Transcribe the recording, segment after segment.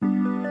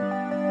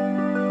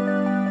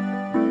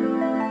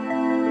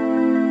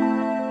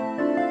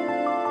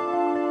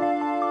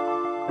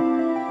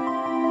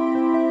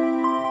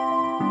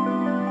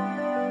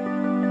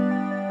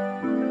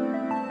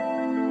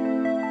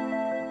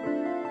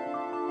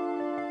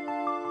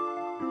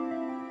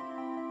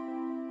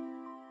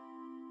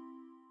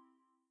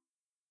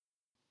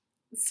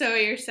So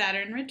your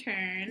Saturn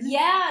return.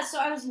 Yeah, so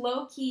I was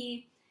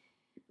low-key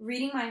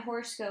reading my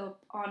horoscope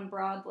on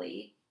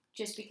Broadly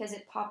just because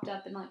it popped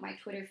up in, like, my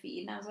Twitter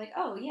feed. And I was like,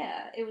 oh,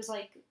 yeah. It was,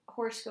 like,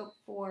 horoscope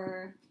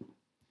for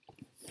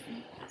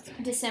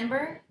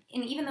December.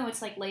 And even though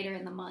it's, like, later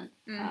in the month,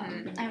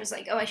 I was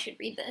like, oh, I should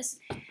read this.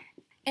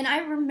 And I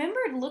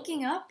remembered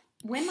looking up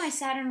when my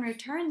Saturn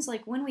returns,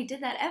 like, when we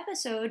did that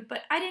episode,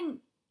 but I don't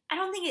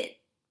think it,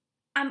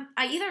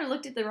 I either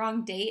looked at the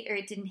wrong date or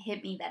it didn't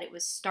hit me that it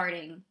was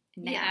starting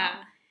now. Yeah.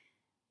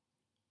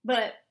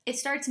 But it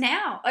starts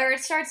now. Or it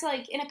starts,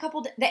 like, in a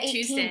couple the 18th,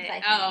 Tuesday. I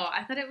think. Oh,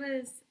 I thought it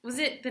was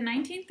it the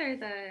 19th or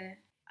the...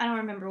 I don't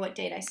remember what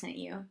date I sent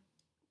you.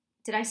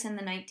 Did I send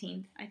the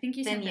 19th? I think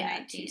you sent the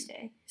 19th.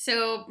 Tuesday.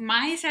 So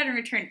my Saturn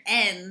return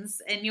ends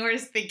and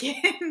yours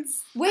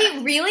begins.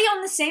 Wait, really?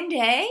 On the same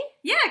day?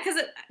 Yeah,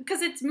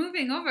 because it's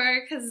moving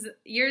over, because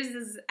yours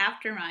is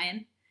after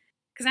mine.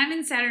 Because I'm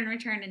in Saturn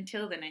return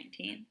until the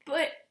 19th.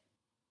 But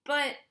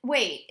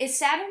wait, is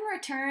Saturn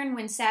return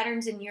when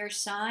Saturn's in your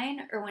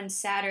sign, or when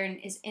Saturn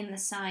is in the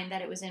sign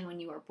that it was in when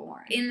you were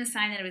born? In the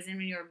sign that it was in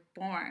when you were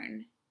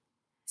born.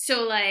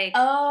 So, like...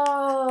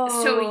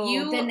 Oh. So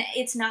you... Then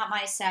it's not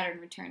my Saturn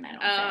return, I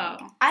don't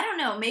think. I don't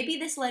know. Maybe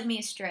this led me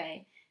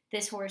astray,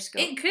 this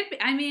horoscope. It could be.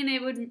 I mean,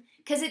 it wouldn't...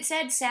 Because it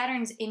said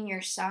Saturn's in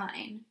your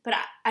sign. But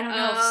I don't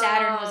know if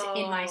Saturn was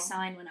in my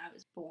sign when I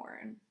was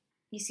born.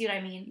 You see what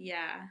I mean?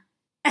 Yeah.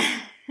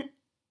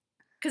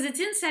 Because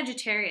it's in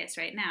Sagittarius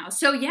right now.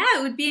 So, yeah,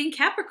 it would be in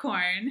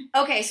Capricorn.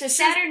 Okay, so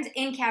Saturn's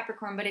in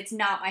Capricorn, but it's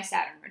not my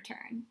Saturn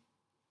return.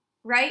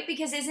 Right?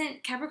 Because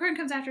isn't... Capricorn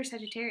comes after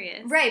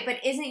Sagittarius. Right,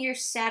 but isn't your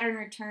Saturn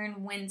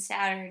return when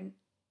Saturn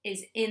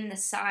is in the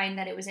sign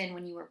that it was in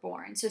when you were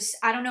born? So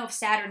I don't know if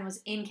Saturn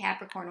was in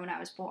Capricorn when I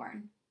was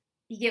born.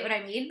 You get what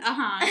I mean?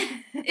 Uh-huh.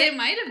 It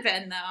might have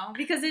been, though,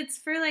 because it's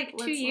for, like,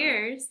 2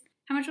 years. Look.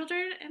 How much older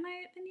am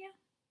I than you?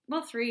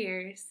 Well, 3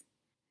 years.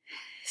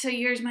 So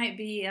yours might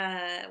be,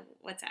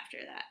 what's after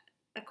that?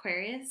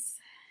 Aquarius?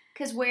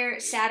 Because where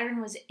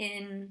Saturn was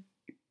in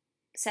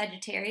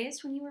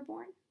Sagittarius when you were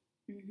born?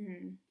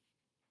 Mm-hmm.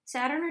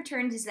 Saturn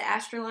returns is the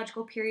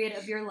astrological period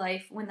of your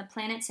life when the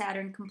planet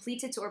Saturn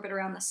completes its orbit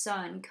around the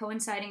sun,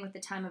 coinciding with the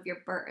time of your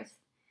birth.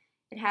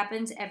 It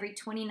happens every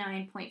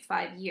 29.5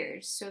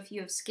 years, so if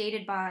you have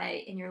skated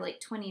by in your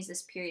late 20s,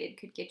 this period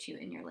could get you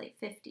in your late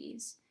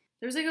 50s.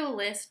 There was, like, a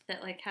list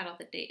that, like, had all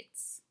the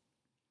dates.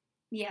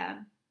 Yeah.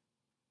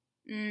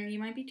 You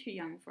might be too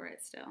young for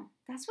it still.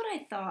 That's what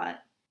I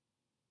thought.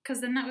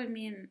 Because then that would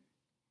mean...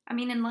 I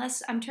mean,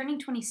 unless... I'm turning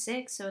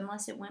 26, so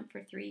unless it went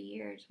for 3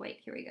 years...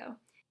 Wait, here we go.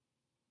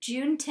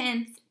 June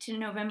 10th to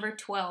November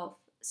 12th,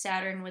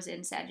 Saturn was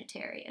in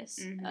Sagittarius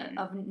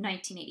of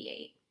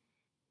 1988.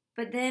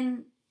 But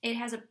then it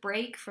has a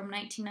break from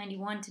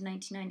 1991 to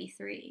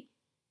 1993.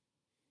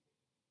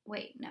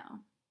 Wait,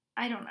 no.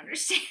 I don't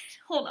understand.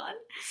 Hold on.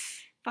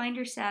 Find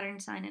your Saturn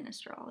sign in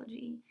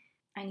astrology.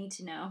 I need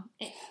to know.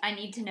 I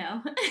need to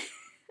know.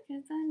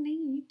 Because I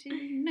need to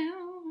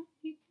know.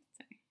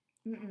 Sorry.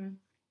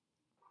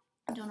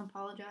 Don't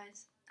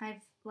apologize. I've,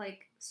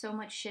 like, so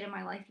much shit in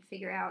my life to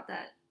figure out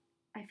that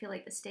I feel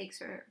like the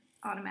stakes are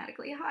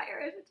automatically higher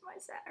if it's my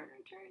Saturn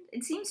return.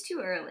 It seems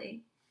too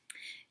early.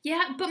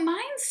 Yeah, but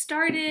mine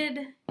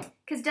started...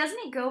 Because doesn't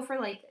it go for,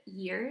 like,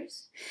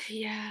 years?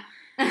 Yeah.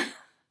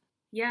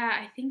 Yeah,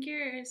 I think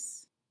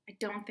yours... I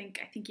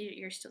think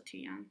you're still too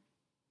young.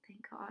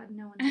 Thank God,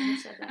 no one's ever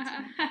said that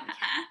to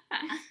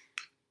me.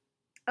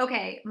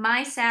 Okay,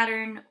 my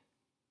Saturn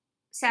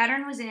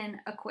was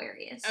in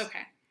Aquarius.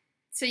 Okay.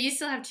 So you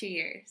still have 2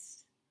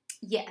 years.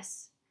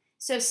 Yes.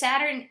 So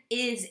Saturn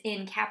is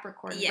in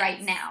Capricorn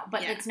right now,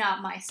 but it's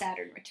not my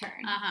Saturn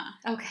return.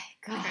 Uh-huh. Okay,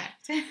 God.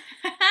 Okay.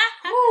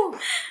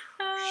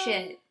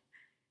 Shit.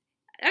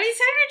 I mean,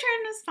 Saturn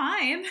return was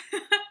fine.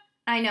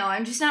 I know,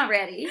 I'm just not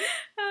ready.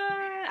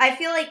 I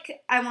feel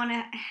like I want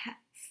to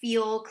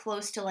feel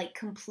close to, like,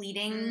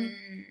 completing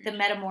the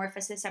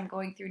metamorphosis I'm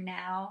going through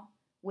now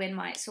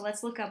so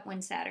let's look up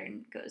when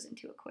Saturn goes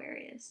into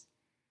Aquarius.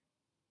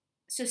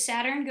 So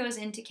Saturn goes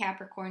into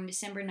Capricorn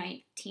December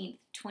 19th,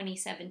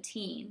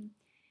 2017,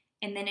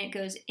 and then it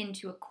goes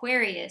into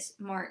Aquarius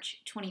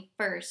March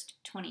 21st,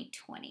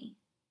 2020.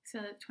 So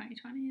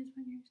 2020 is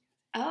when yours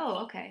goes.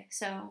 Oh, okay.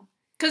 So...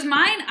 Because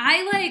mine,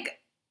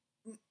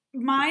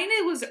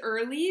 it was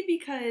early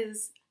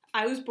because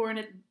I was born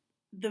at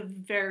the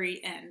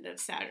very end of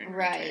Saturn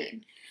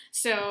return.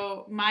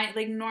 So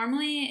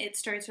normally it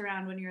starts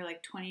around when you're,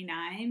 like,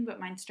 29, but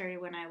mine started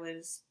when I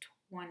was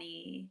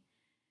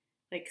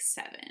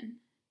 27.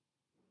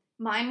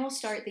 Mine will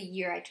start the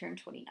year I turn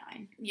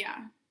 29.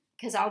 Yeah.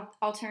 Because I'm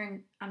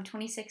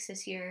 26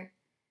 this year.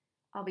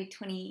 I'll be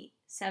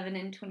 27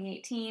 in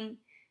 2018,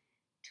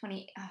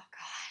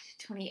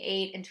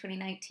 28 in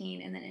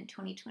 2019, and then in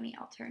 2020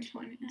 I'll turn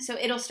 29. So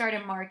it'll start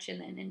in March, and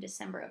then in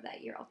December of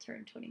that year I'll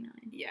turn 29.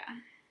 Yeah.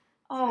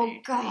 Oh,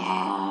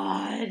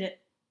 God.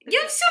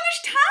 You have so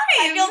much time.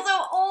 I feel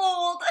so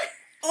old.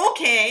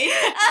 Okay.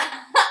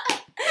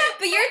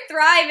 But you're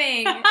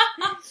thriving.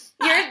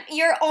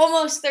 You're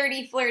almost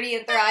 30, flirty,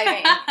 and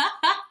thriving.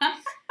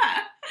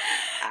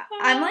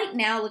 I'm like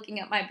now looking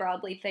at my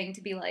Broadly thing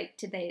to be like,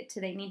 do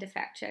they need to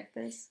fact check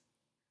this?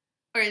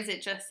 Or is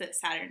it just that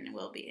Saturn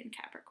will be in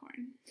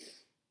Capricorn?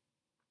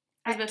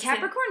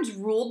 Capricorn's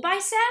ruled by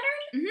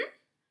Saturn? Mm-hmm.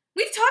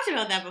 We've talked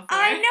about that before.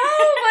 I know,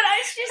 but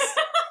I just...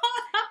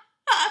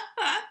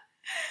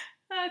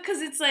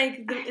 Because it's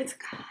like,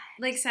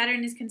 like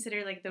Saturn is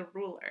considered like the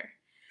ruler.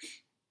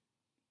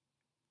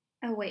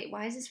 Oh, wait,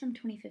 why is this from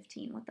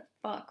 2015? What the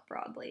fuck,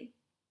 Broadly?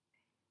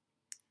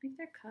 I think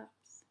they're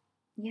cups.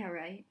 Yeah,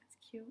 right. That's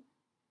cute.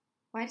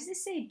 Why does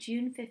this say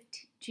June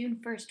 1st,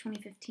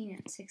 2015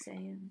 at 6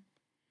 a.m.?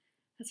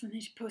 That's when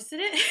they posted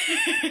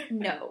it?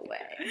 No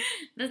way.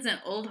 That's an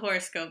old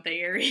horoscope that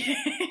you're reading.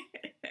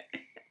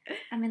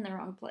 I'm in the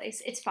wrong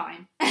place. It's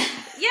fine.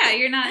 Yeah,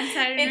 you're not in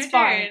Saturn It's return.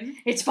 Fine.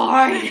 It's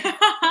fine.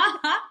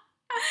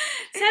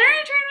 Saturn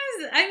return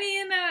was,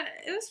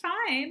 it was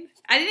fine.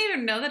 I didn't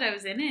even know that I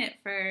was in it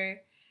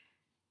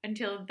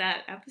until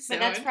that episode. But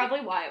that's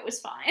probably why it was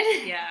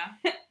fine. Yeah.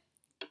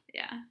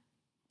 Yeah.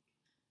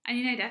 I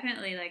mean, I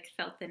definitely, like,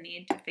 felt the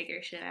need to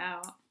figure shit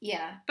out.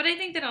 Yeah. But I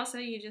think that also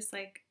you just,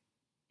 like,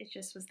 it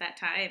just was that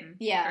time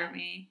for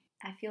me.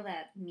 I feel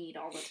that need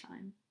all the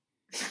time.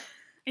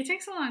 It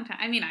takes a long time.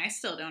 I mean, I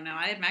still don't know.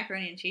 I had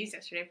macaroni and cheese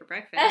yesterday for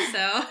breakfast,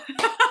 so...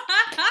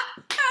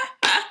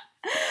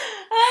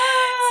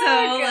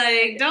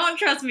 like, don't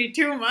trust me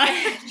too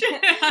much.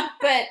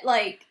 But,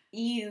 like,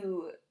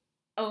 you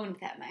owned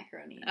that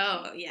macaroni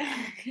and cheese.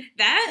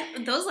 Yeah.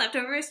 Those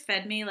leftovers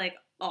fed me, like,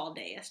 all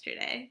day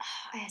yesterday.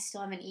 I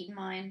still haven't eaten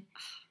mine.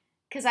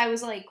 Because I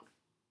was, like,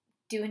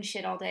 doing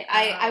shit all day.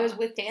 I was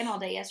with Dan all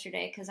day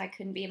yesterday because I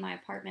couldn't be in my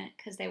apartment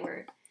because they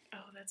were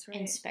that's right.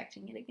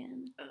 inspecting it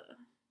again.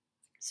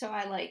 So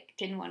I, like,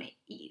 didn't want to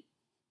eat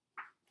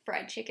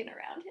fried chicken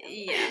around him.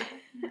 Yeah.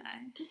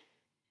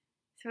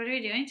 So what are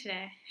we doing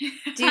today?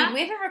 Dude,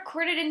 we haven't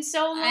recorded in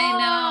so long.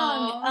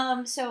 I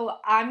know. So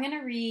I'm going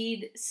to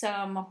read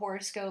some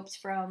horoscopes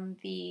from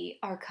the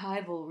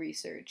archival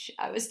research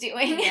I was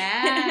doing.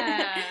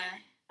 Yeah.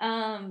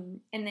 And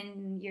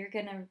then you're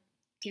going to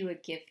do a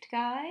gift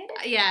guide.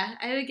 Yeah,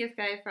 I have a gift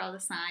guide for all the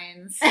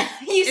signs.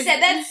 You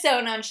said that so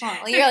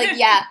nonchalantly. You're like,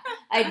 yeah,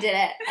 I did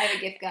it. I have a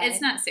gift guide.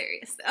 It's not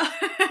serious, though.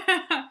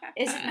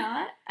 Is it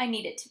not? I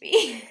need it to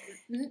be.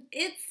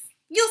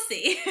 You'll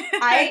see.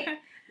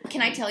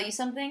 Can I tell you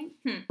something?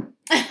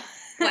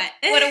 What?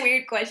 What a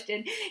weird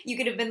question. You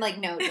could have been like,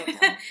 no, don't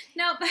tell me.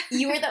 Nope.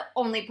 You were the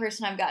only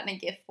person I've gotten a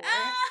gift for.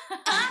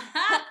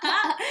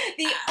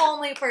 The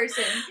only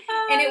person.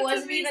 And it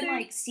wasn't even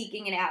like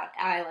seeking it out.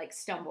 I like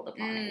stumbled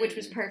upon it, which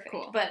was perfect.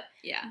 Cool. But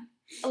yeah,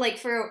 like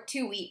for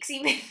 2 weeks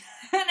even. And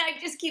I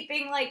just keep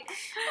being like,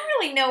 I don't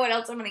really know what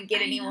else I'm going to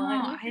get anyone.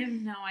 I have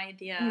no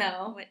idea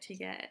what to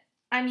get.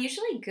 I'm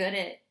usually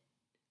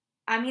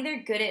I'm either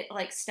good at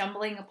like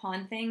stumbling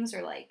upon things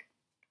or like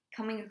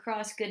coming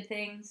across good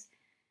things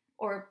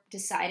or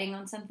deciding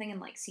on something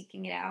and like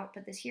seeking it out.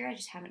 But this year I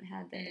just haven't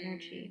had the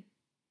energy.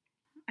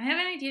 I have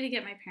an idea to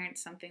get my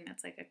parents something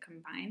that's like a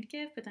combined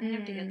gift, but then I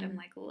have to get them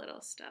like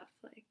little stuff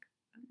like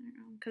on their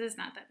own because it's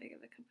not that big of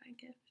a combined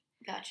gift.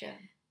 Gotcha.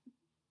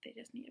 They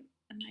just need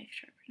a knife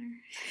sharpener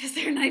because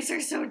their knives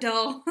are so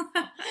dull.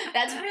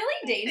 That's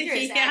really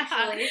dangerous,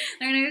 actually.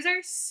 Their knives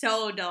are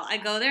so dull. I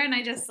go there and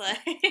I just like...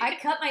 I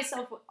cut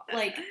myself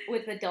like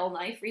with a dull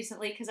knife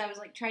recently because I was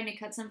like trying to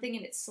cut something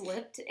and it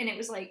slipped and it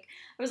was like,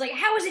 I was like,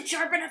 how is it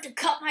sharp enough to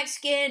cut my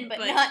skin but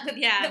not the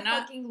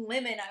fucking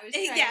lemon I was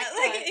trying to cut.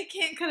 Like it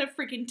can't cut a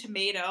freaking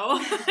tomato.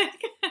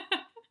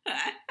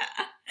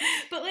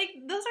 But like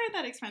those aren't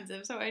that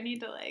expensive, so I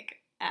need to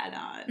like add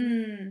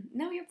on.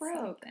 No, you're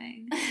broke.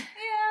 Something. Yeah.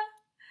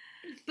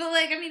 But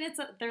like, I mean,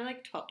 they're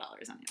like $12 on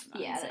Amazon.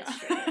 Yeah, so. that's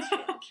true. That's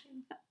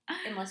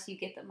true. Unless you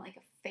get them like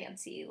a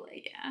fancy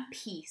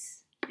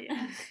piece.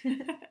 Yeah.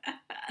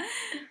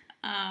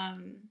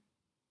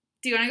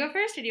 Do you want to go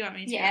first, or do you want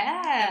me to?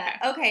 Yeah.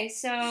 Okay.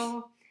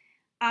 So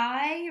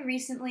I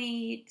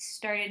recently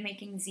started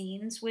making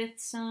zines with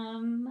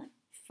some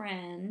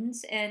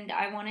friends, and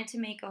I wanted to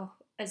make a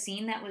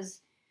zine that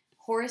was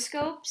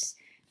horoscopes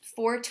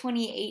for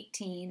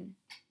 2018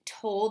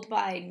 told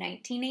by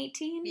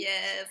 1918.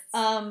 Yes.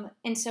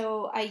 And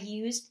so I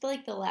used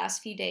like the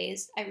last few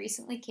days. I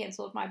recently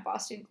canceled my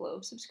Boston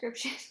Globe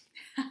subscription.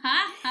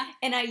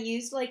 And I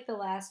used like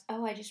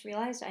I just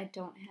realized I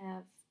don't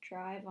have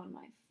Drive on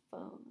my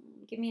phone.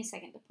 Give me a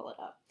second to pull it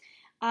up.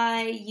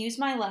 I used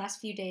my last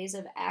few days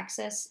of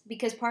access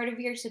because part of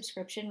your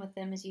subscription with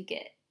them is you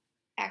get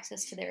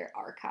access to their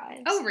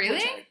archives. Oh,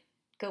 really?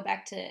 Go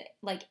back to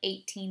like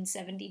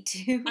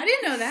 1872. I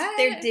didn't know that.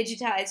 They're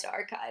digitized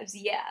archives.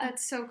 Yeah.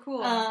 That's so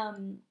cool.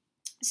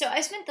 So I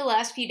spent the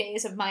last few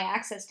days of my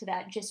access to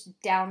that just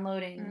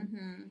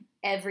downloading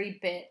every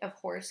bit of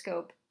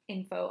horoscope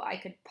info I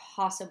could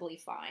possibly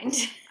find.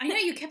 I know,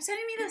 you kept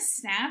sending me the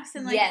snaps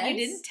and like you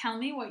didn't tell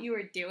me what you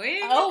were doing.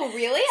 Oh,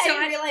 really? So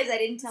I didn't realize I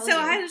didn't tell you. So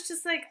I was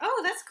just like,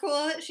 oh, that's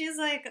cool. She's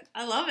like,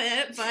 I love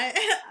it, but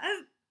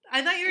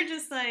I thought you were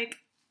just like,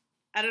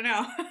 I don't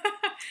know,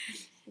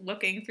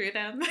 looking through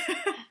them.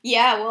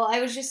 Yeah, well, I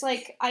was just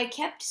like, I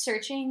kept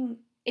searching.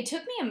 It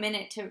took me a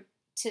minute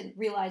to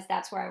realize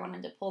that's where I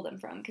wanted to pull them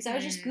from. Because I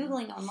was just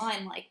Googling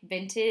online, like,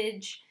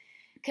 vintage.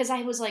 Because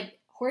I was like,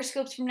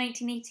 horoscopes from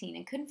 1918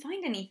 and couldn't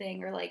find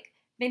anything. Or, like,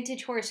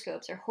 vintage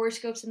horoscopes or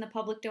horoscopes in the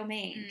public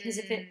domain. Because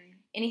if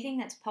anything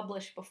that's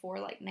published before,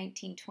 like,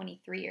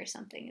 1923 or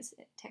something is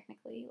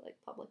technically, like,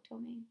 public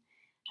domain.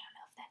 I don't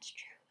know if that's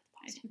true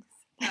with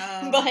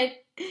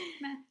but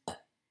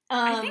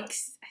I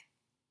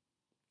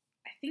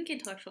think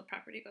intellectual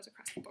property goes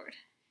across the board.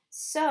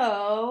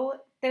 So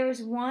there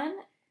was one.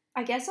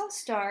 I guess I'll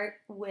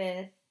start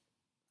at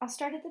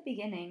the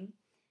beginning.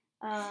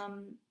 Let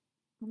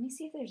me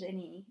see if there's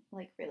any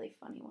like really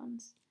funny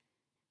ones.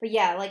 But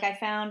yeah, like I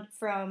found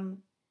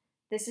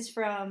this is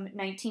from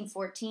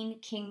 1914,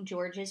 King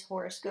George's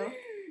horoscope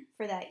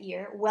for that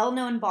year.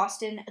 Well-known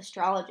Boston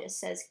astrologist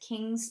says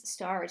King's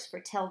stars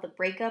foretell the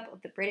breakup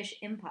of the British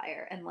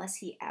Empire unless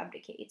he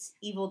abdicates.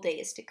 Evil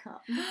days to come.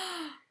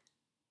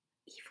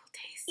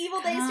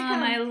 Evil days to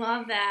come. I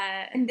love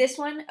that. And this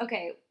one,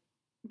 okay,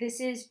 this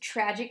is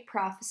Tragic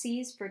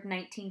Prophecies for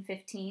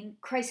 1915.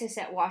 Crisis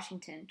at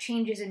Washington.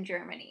 Changes in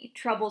Germany.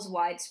 Troubles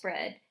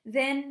widespread.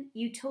 Then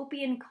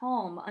utopian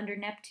calm under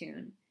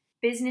Neptune.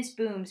 Business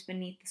booms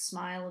beneath the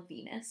smile of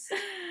Venus.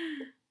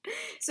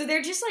 So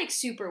they're just like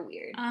super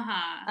weird.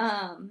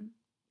 I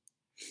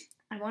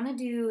want to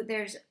do,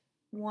 there's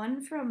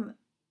one from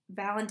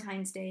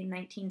Valentine's Day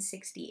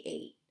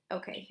 1968.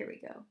 Okay, here we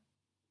go.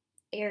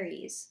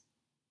 Aries.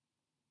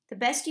 The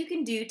best you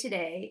can do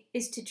today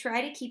is to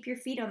try to keep your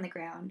feet on the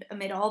ground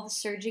amid all the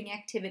surging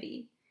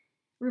activity.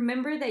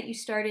 Remember that you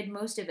started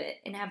most of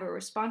it and have a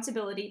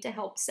responsibility to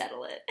help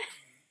settle it.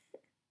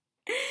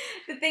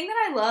 The thing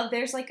that I love,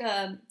 there's like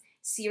a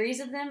series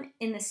of them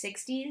in the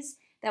 60s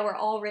that were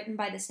all written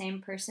by the same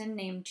person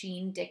named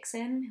Jean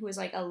Dixon, who was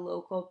like a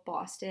local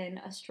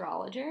Boston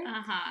astrologer.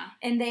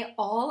 And they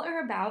all are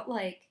about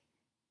like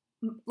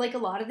a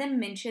lot of them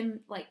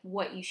mention like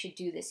what you should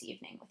do this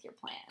evening with your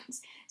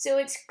plans. So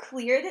it's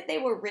clear that they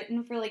were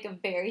written for like a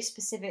very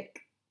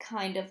specific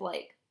kind of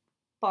like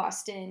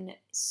Boston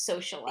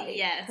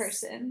socialite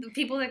person. The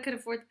people that could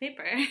afford the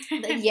paper.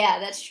 Yeah,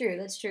 that's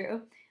true.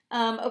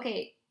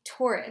 Okay,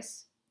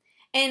 Taurus.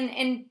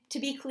 And to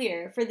be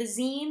clear, for the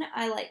zine,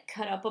 I like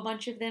cut up a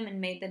bunch of them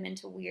and made them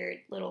into weird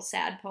little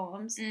sad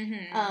poems.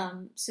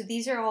 So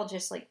these are all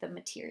just like the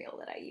material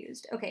that I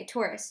used. Okay,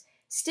 Taurus.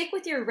 Stick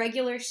with your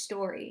regular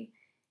story.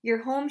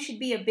 Your home should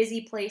be a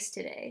busy place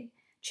today.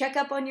 Check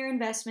up on your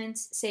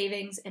investments,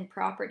 savings, and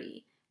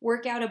property.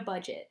 Work out a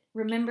budget.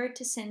 Remember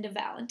to send a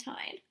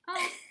Valentine.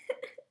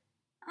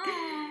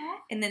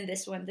 And then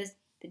this one, the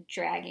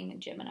dragging a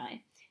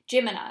Gemini.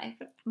 Gemini,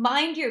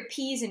 mind your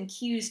P's and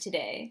Q's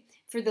today,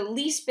 for the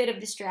least bit of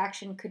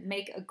distraction could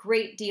make a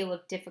great deal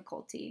of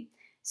difficulty.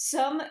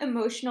 Some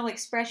emotional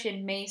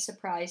expression may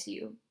surprise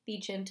you. Be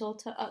gentle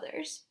to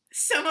others.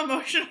 Some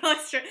emotional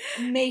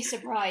may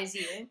surprise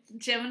you.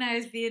 Gemini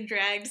is being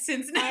dragged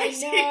since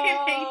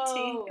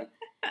 1918.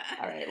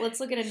 All right, let's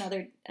look at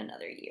another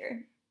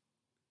year.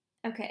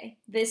 Okay,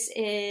 this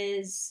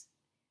is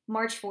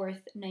March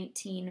 4th,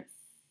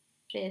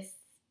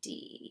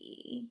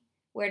 1950.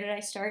 Where did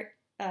I start?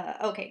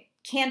 Okay,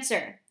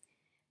 Cancer.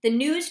 The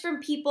news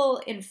from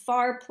people in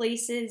far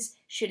places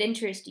should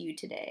interest you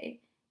today.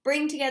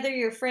 Bring together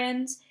your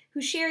friends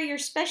who share your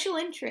special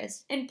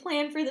interests and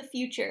plan for the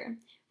future.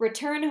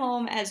 Return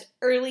home as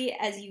early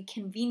as you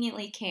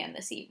conveniently can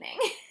this evening.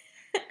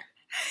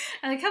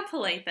 I like how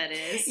polite that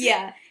is.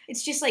 Yeah,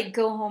 it's just like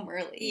go home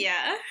early.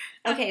 Yeah.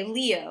 Okay,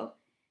 Leo.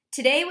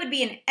 Today would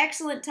be an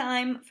excellent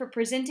time for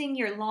presenting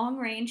your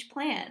long-range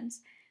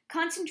plans.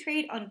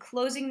 Concentrate on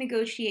closing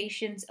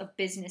negotiations of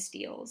business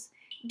deals.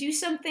 Do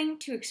something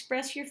to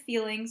express your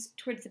feelings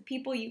towards the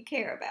people you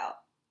care about.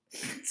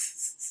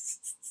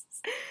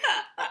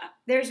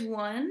 There's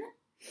one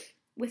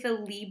with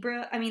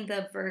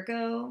the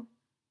Virgo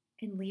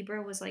in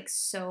Libra was like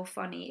so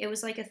funny. It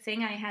was like a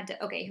thing I had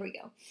to, okay, here we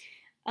go.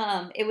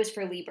 It was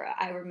for Libra.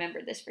 I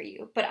remembered this for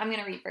you, but I'm going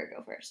to read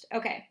Virgo first.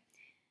 Okay.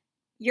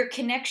 Your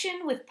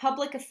connection with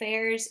public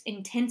affairs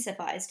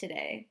intensifies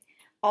today.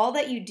 All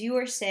that you do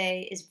or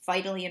say is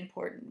vitally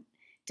important.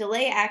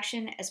 Delay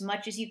action as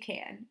much as you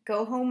can.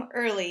 Go home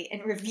early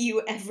and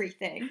review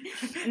everything.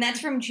 And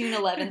that's from June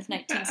 11th,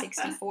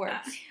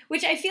 1964.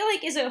 Which I feel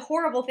like is a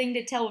horrible thing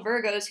to tell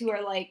Virgos who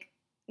are, like,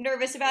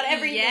 nervous about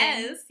everything.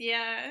 Yes,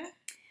 yeah.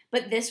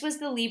 But this was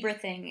the Libra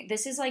thing.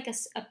 This is like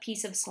a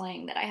piece of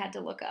slang that I had to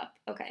look up.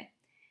 Okay.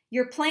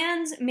 Your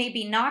plans may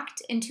be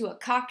knocked into a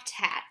cocked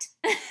hat.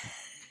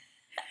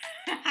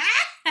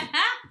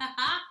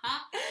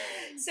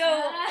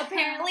 So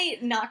apparently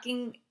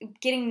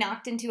getting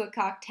knocked into a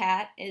cocked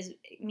hat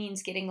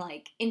means getting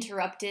like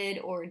interrupted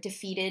or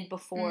defeated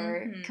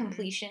before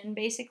completion,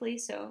 basically.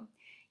 So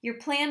your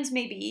plans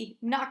may be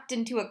knocked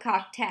into a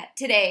cocked hat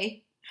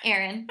today,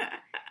 Aaron,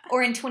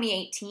 or in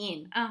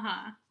 2018.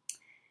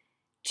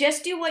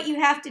 Just do what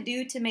you have to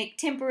do to make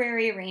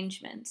temporary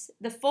arrangements.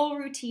 The full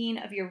routine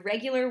of your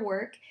regular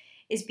work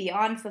is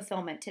beyond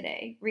fulfillment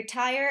today.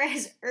 Retire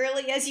as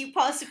early as you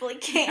possibly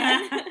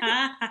can.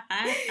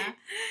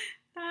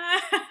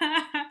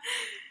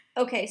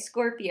 Okay,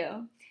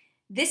 Scorpio.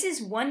 This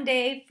is one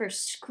day for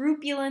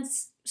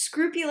scrupulous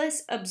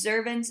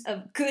observance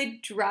of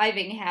good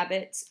driving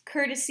habits,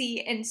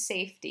 courtesy, and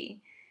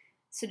safety.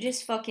 So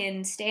just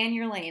fucking stay in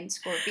your lane,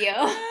 Scorpio.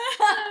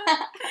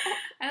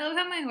 I love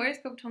how my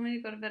horoscope told me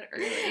to go to bed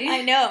early.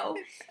 I know.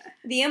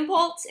 The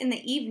impulse in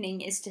the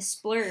evening is to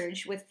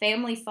splurge with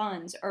family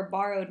funds or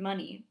borrowed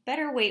money.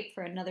 Better wait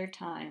for another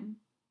time.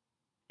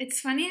 It's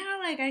funny how,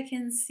 like, I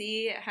can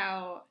see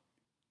how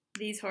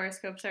these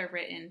horoscopes are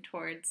written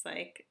towards,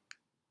 like,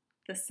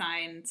 the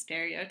sign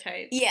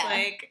stereotypes. Yeah.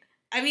 Like,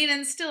 I mean,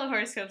 and still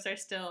horoscopes are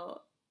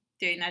still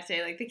doing that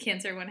today. Like, the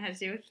Cancer one has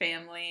to do with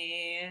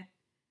family.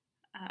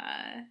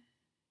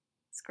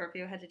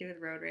 Scorpio had to do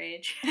with road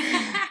rage.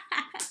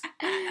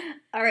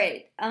 All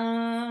right.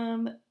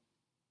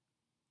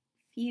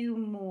 Few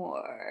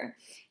more.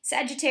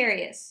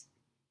 Sagittarius.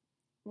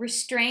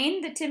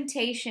 Restrain the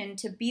temptation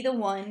to be the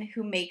one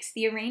who makes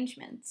the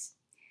arrangements.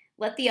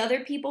 Let the other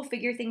people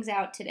figure things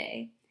out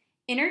today.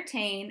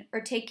 Entertain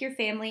or take your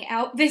family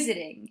out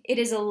visiting. It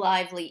is a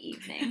lively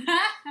evening.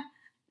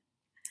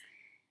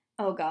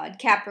 Oh God,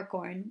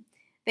 Capricorn.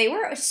 They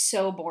were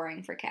so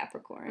boring for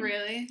Capricorn.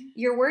 Really?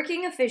 Your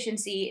working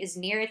efficiency is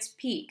near its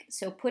peak,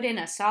 so put in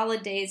a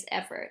solid day's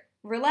effort.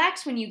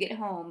 Relax when you get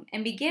home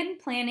and begin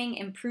planning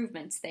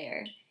improvements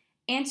there.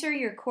 Answer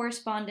your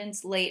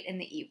correspondence late in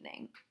the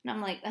evening. And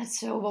I'm like, that's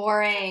so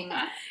boring.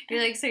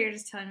 You're like, so you're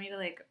just telling me to,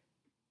 like,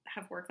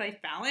 have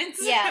work-life balance?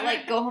 Yeah,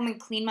 like go home and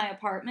clean my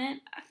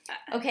apartment.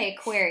 Okay,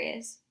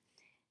 Aquarius.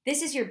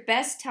 This is your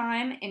best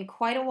time in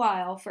quite a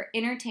while for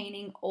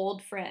entertaining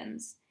old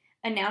friends.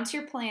 Announce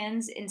your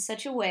plans in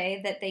such a way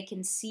that they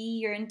can see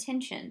your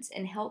intentions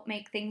and help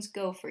make things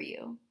go for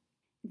you.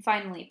 And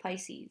finally,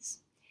 Pisces.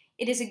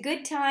 It is a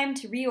good time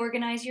to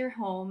reorganize your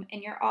home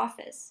and your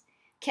office.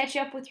 Catch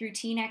up with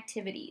routine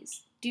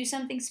activities. Do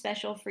something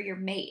special for your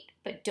mate,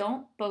 but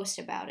don't boast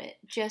about it.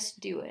 Just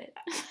do it.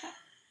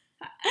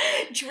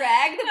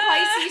 Drag the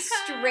Pisces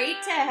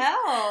straight to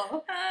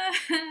hell.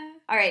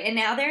 All right, and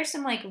now there's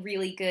some like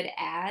really good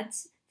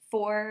ads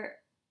for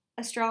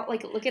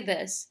like look at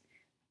this.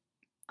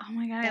 Oh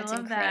my God, That's I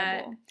love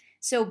incredible. that.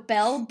 So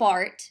Belle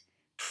Bart,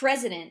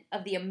 president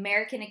of the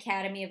American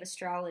Academy of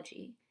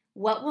Astrology.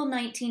 What will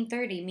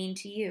 1930 mean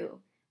to you?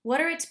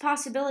 What are its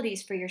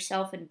possibilities for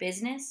yourself in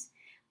business,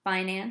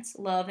 finance,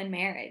 love, and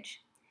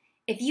marriage?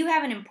 If you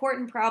have an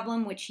important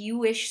problem which you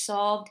wish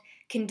solved,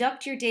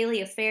 conduct your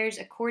daily affairs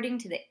according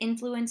to the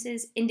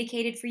influences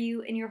indicated for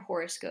you in your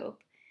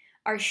horoscope.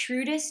 Our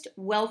shrewdest,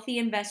 wealthy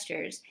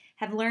investors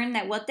have learned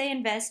that what they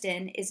invest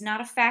in is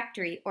not a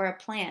factory or a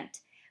plant,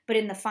 but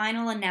in the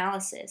final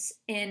analysis,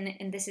 and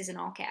this is in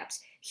all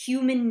caps,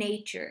 human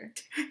nature.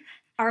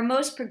 Our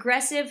most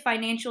progressive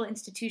financial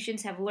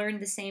institutions have learned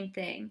the same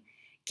thing.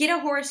 Get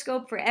a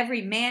horoscope for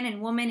every man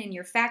and woman in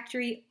your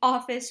factory,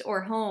 office,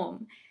 or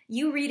home.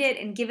 You read it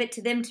and give it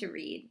to them to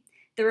read.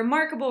 The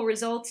remarkable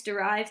results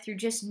derived through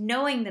just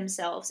knowing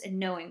themselves, and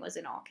knowing was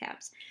in all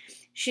caps,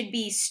 should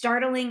be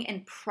startling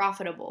and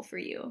profitable for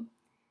you.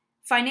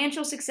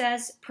 Financial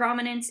success,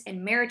 prominence,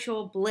 and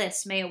marital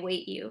bliss may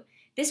await you.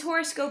 This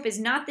horoscope is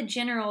not the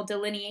general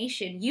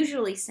delineation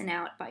usually sent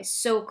out by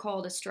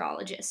so-called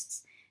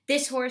astrologists.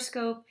 This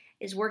horoscope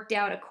is worked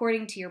out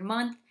according to your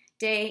month,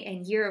 day,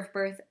 and year of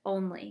birth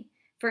only.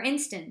 For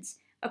instance,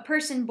 a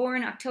person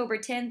born October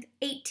 10th,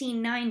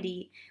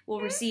 1890 will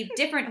receive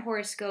different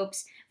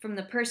horoscopes from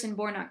the person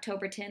born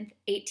October 10th,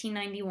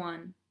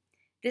 1891.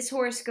 This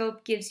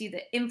horoscope gives you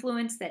the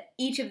influence that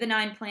each of the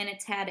 9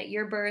 planets had at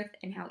your birth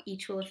and how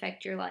each will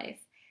affect your life.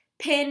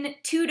 Pin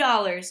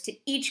 $2 to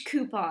each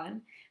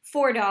coupon,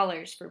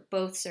 $4 for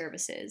both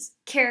services.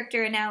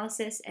 Character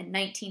analysis and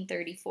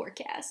 1930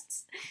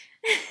 forecasts.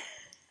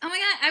 Oh my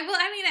God!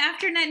 I mean,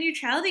 after net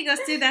neutrality goes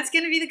through, that's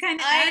gonna be the kind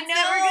of ads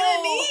that we're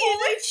gonna need.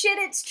 Holy shit,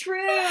 it's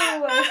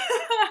true.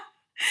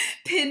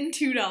 Pin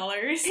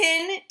 $2.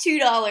 Pin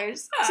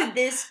 $2 to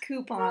this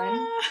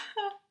coupon.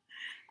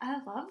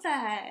 I love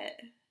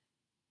that.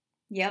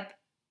 Yep.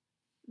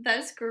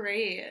 That's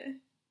great.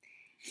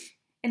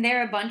 And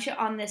there are a bunch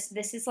on this.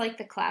 This is like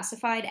the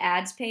classified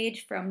ads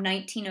page from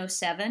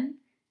 1907.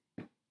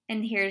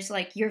 And here's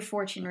like your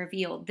fortune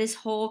revealed. This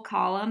whole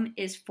column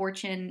is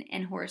fortune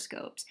and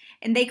horoscopes.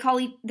 And they call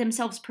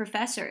themselves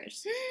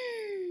professors.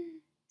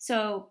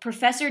 So,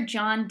 Professor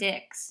John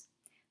Dix,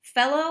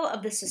 Fellow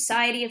of the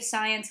Society of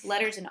Science,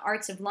 Letters and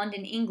Arts of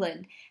London,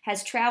 England,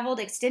 has traveled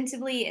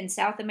extensively in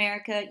South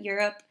America,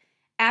 Europe,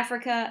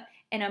 Africa,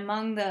 and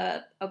among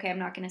the... Okay, I'm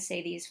not going to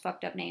say these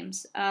fucked up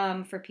names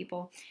for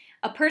people.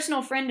 A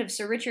personal friend of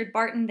Sir Richard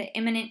Barton, the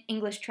eminent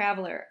English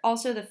traveler.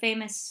 Also the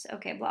famous...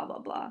 Okay, blah, blah,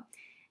 blah.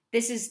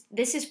 This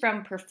is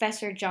from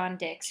Professor John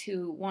Dix,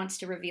 who wants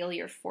to reveal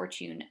your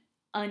fortune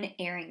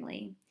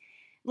unerringly.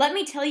 Let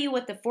me tell you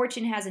what the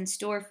fortune has in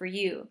store for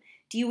you.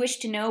 Do you wish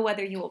to know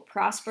whether you will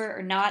prosper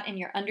or not in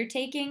your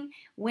undertaking?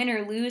 Win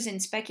or lose in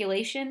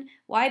speculation?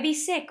 Why be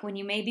sick when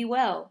you may be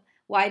well?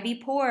 Why be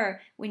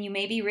poor when you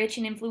may be rich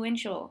and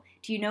influential?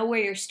 Do you know where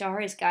your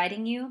star is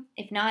guiding you?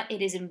 If not,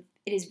 it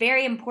is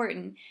very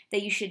important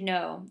that you should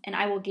know, and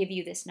I will give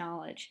you this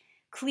knowledge.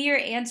 clear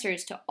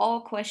answers to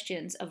all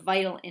questions of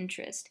vital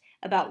interest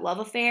about love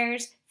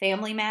affairs,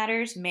 family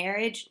matters,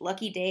 marriage,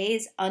 lucky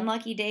days,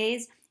 unlucky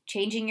days,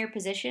 changing your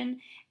position,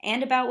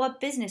 and about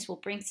what business will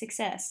bring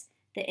success.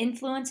 The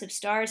influence of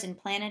stars and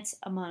planets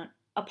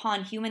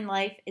upon human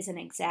life is an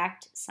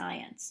exact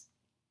science.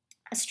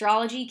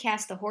 Astrology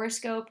casts the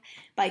horoscope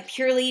by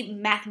purely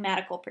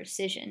mathematical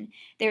precision.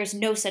 There is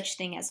no such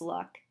thing as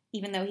luck,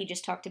 even though he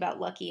just talked about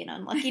lucky and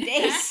unlucky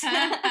days.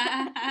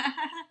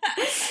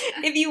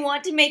 If you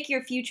want to make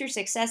your future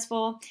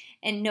successful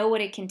and know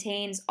what it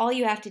contains, all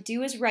you have to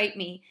do is write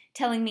me,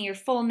 telling me your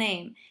full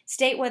name,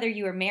 state whether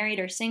you are married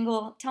or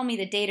single, tell me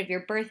the date of your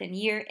birth and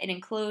year, and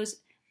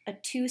enclose a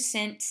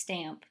 2-cent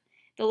stamp.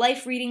 The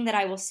life reading that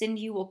I will send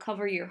you will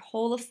cover your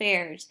whole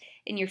affairs,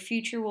 and your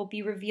future will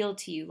be revealed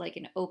to you like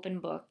an open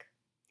book.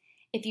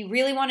 If you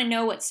really want to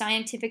know what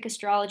scientific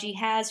astrology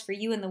has for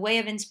you in the way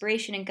of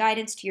inspiration and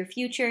guidance to your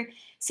future,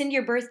 send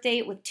your birth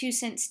date with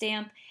 2-cent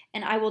stamp,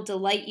 and I will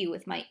delight you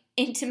with my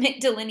intimate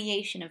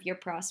delineation of your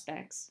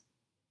prospects.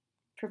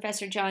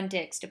 Professor John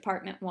Dix,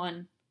 Department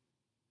 1,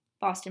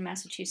 Boston,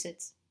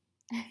 Massachusetts.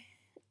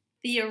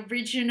 The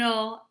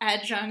original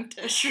adjunct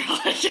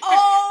astrologer.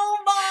 Oh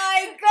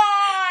my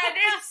god!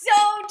 It's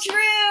so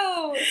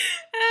true!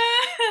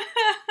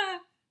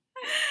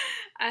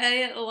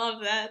 I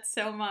love that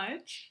so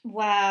much.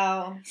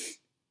 Wow.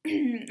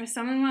 If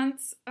someone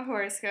wants a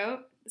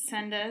horoscope,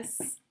 send us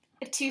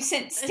a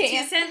 2-cent stamp. A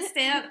 2-cent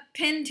stamp.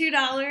 Pin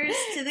 $2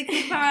 to the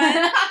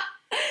coupon.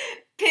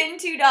 Pin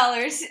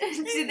 $2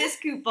 to this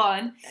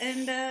coupon.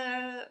 And,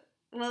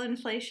 well,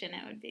 inflation,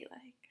 it would be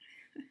like.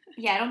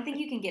 Yeah, I don't think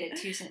you can get a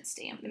 2-cent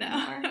stamp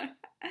anymore.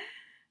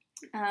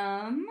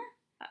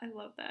 I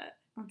love that.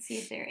 Let's see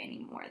if there are any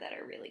more that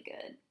are really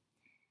good.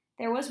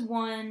 There was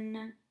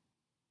one,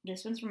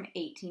 this one's from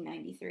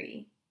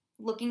 1893.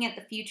 Looking at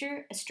the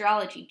future,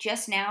 astrology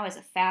just now is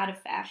a fad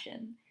of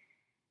fashion.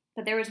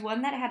 But there was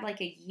one that had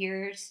like a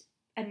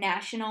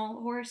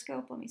national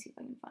horoscope. Let me see if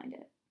I can find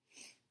it.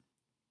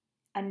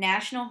 A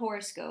national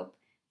horoscope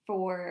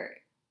for,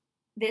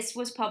 this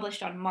was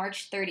published on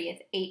March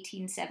 30th,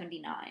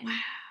 1879. Wow.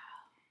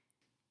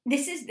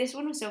 This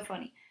one was so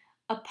funny.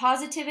 A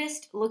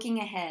positivist looking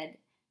ahead.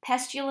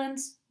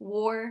 Pestilence,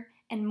 war,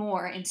 and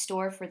more in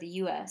store for the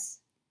U.S.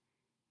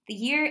 The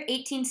year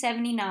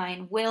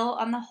 1879 will,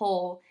 on the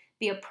whole,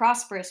 be a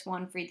prosperous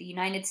one for the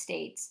United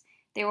States.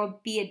 There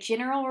will be a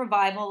general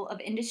revival of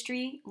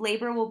industry,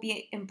 labor will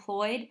be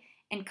employed,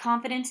 and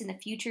confidence in the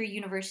future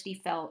university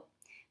felt.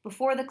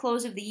 Before the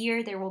close of the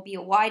year, there will be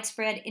a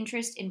widespread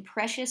interest in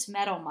precious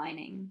metal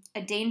mining.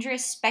 A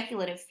dangerous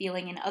speculative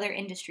feeling in other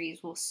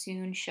industries will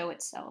soon show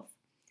itself.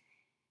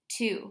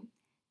 2.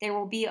 There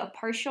will be a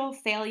partial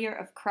failure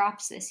of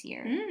crops this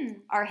year.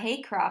 Our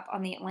hay crop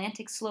on the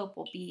Atlantic slope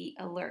will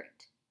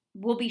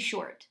be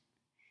short.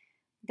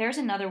 There's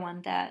another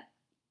one that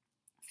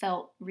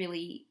felt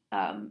really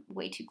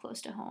way too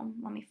close to home.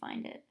 Let me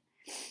find it.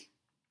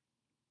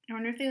 I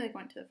wonder if they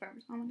went to the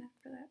Farmer's Almanac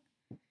for that.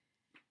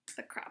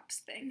 The crops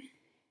thing.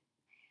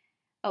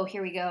 Oh,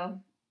 here we go.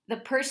 The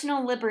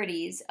personal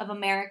liberties of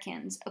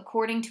Americans,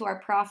 according to our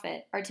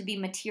prophet, are to be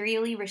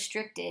materially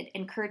restricted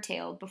and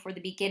curtailed before the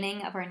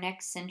beginning of our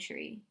next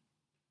century.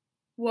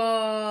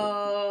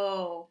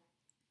 Whoa.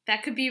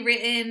 That could be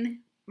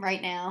written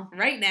right now.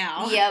 Right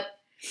now.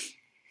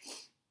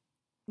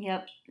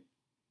 Yep.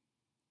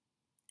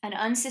 An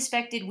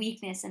unsuspected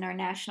weakness in our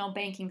national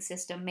banking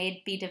system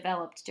may be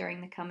developed during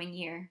the coming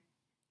year.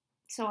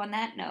 So on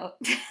that note...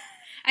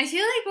 I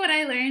feel like what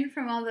I learned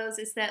from all those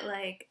is that,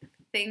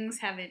 things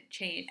haven't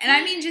changed. And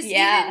I mean,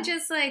 even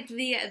just,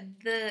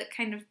 the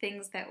kind of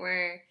things that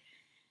were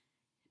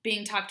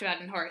being talked about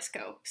in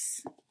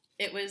horoscopes.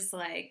 It was,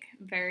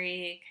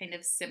 very kind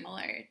of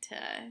similar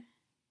to...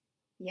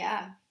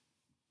 Yeah.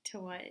 To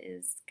what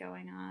is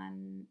going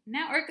on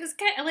now. Or, because,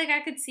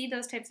 I could see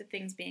those types of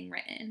things being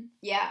written.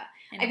 Yeah.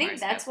 I think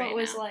that's what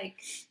was,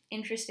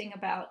 interesting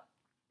about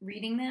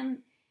reading them.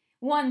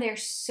 One, they're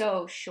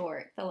so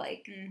short. The,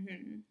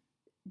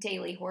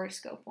 daily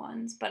horoscope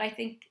ones, but I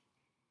think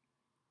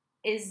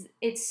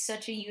it's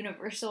such a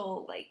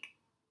universal,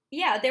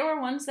 there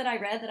were ones that I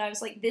read that I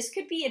was like, this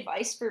could be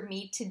advice for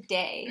me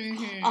today,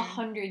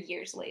 100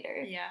 years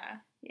later. Yeah.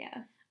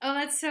 Oh,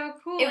 that's so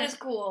cool. It was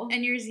cool.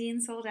 And your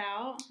zine sold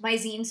out? My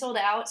zine sold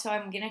out, so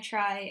I'm gonna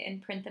try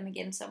and print them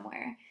again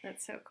somewhere.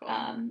 That's so cool.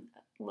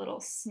 Little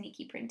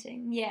sneaky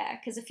printing. Yeah,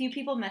 because a few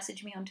people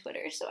messaged me on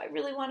Twitter, so I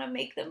really want to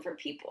make them for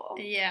people.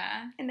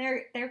 Yeah. And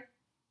they're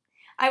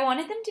I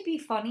wanted them to be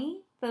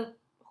funny, the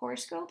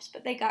horoscopes,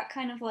 but they got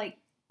kind of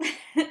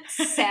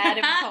sad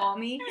and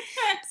calmy.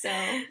 So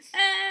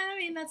I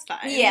mean, that's fine.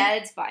 Yeah,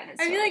 it's fine.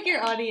 I feel like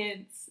your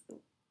audience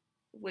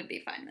would be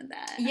fine with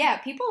that. Yeah,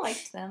 people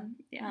liked them.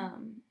 Yeah.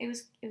 It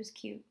was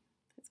cute.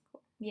 That's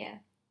cool. Yeah.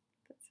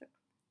 That's so cool.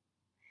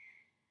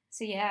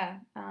 So yeah,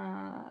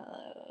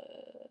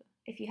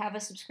 if you have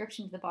a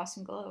subscription to the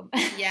Boston Globe,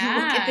 yeah,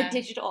 look at the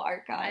digital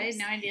archives. I had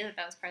no idea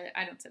that was part of it.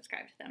 I don't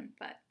subscribe to them,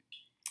 but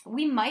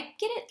we might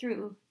get it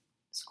through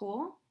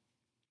school.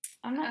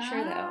 I'm not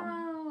sure though.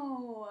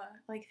 Oh,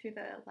 like through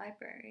the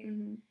library.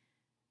 Mm-hmm.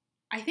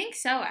 I think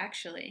so,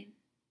 actually.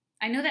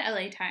 I know the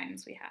LA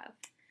Times we have.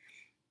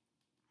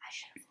 I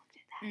should have looked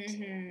at that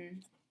too.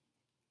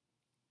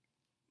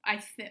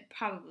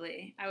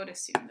 Probably. I would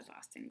assume the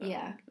Boston Globe.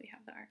 Yeah. We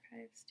have the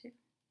archives too,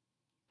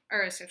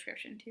 or a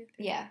subscription too.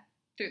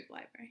 Through the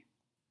library.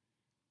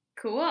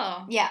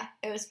 Cool. Yeah,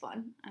 it was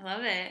fun. I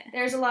love it.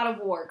 There's a lot of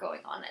war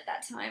going on at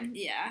that time.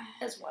 Yeah.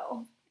 As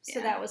well. So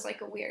that was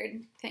like a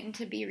weird thing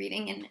to be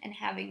reading and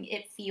having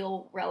it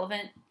feel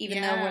relevant,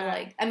 even though we're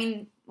like, I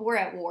mean, we're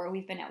at war.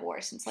 We've been at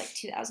war since like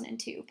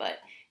 2002, but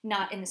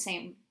not in the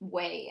same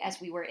way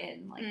as we were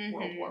in like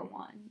World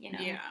War I, you know?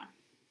 Yeah.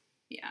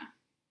 Yeah.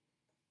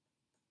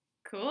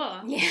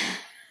 Cool. Yeah.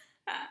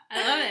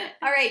 I love it.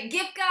 All right,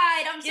 gift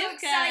guide. I'm so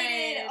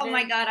excited. Guide. Oh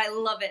my God, I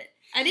love it.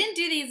 I didn't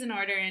do these in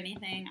order or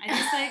anything. I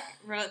just like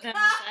wrote them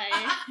as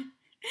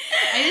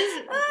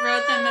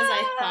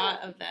I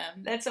thought of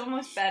them. That's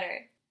almost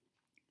better.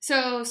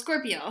 So,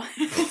 Scorpio.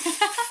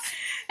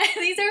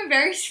 These are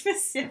very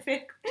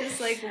specific. Just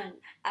like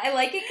I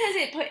like it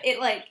because it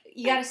like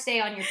you got to stay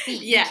on your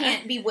feet. Yeah. You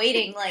can't be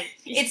waiting like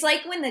it's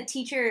like when the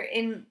teacher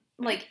in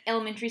like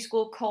elementary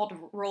school called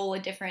roll in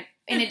a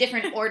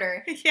different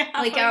order.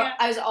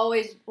 I was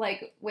always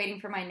like waiting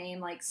for my name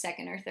like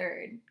second or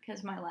third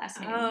because my last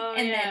name,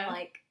 then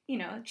like you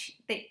know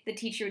the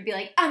teacher would be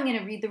like, I'm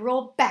gonna read the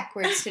roll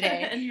backwards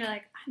today, and you're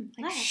like, I'm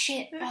like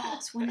shit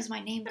balls. When does my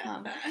name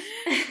come?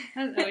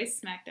 I was always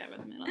smack dab in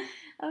the middle.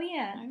 Oh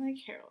yeah, I like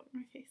hair all over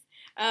my face.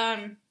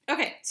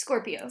 Okay,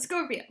 Scorpio.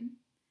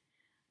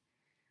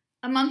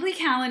 A monthly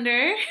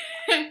calendar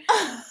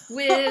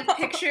with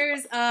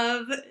pictures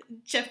of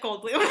Jeff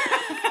Goldblum.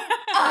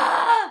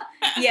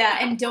 Yeah,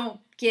 and don't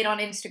get on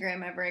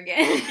Instagram ever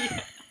again.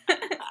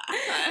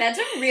 That's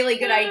a really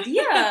good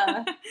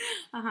idea.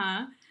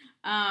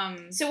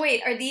 So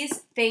wait, are these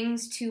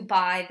things to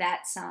buy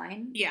that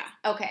sign? Yeah.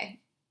 Okay.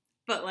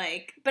 But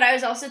like... But I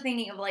was also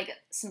thinking of like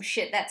some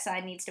shit that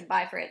sign needs to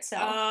buy for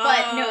itself.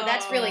 But no,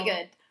 that's really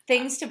good.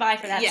 Things to buy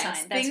for that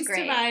sign. That's things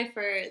great. To buy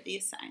for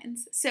these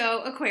signs.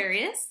 So,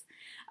 Aquarius.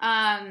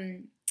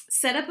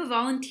 Set up a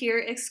volunteer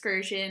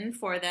excursion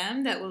for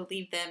them that will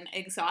leave them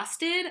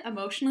exhausted,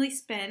 emotionally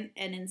spent,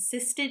 and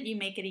insistent you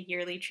make it a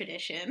yearly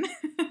tradition.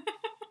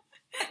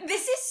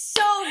 This is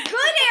so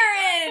good,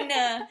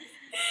 Erin!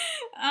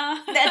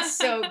 That's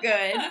so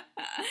good.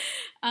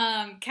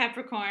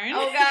 Capricorn.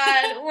 Oh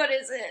God, what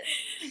is it?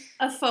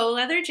 A faux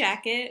leather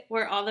jacket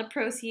where all the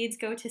proceeds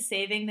go to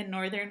saving the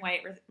northern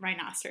white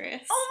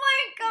rhinoceros. Oh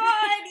my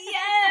God,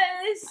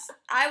 yes!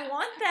 I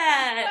want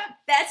that.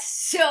 That's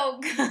so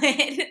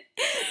good.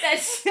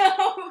 That's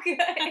so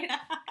good.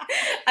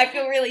 I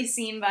feel really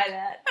seen by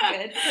that.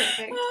 Good,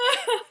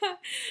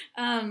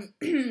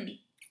 perfect.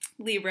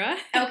 Libra.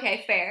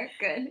 Okay, fair.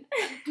 Good.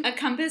 A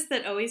compass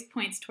that always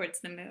points towards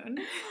the moon.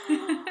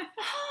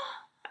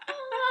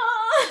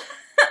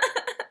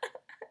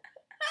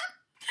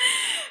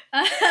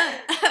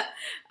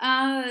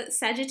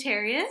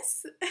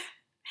 Sagittarius.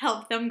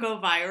 Help them go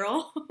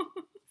viral.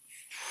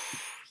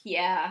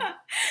 Yeah.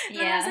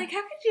 I was like,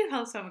 how could you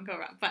help someone go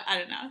wrong? But I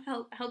don't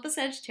know. Help a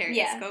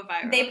Sagittarius go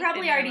viral. They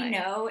probably already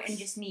know and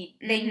just need,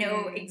 they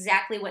know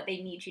exactly what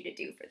they need you to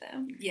do for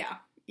them. Yeah.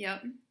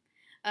 Yep.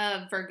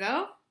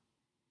 Virgo.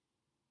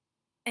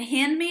 A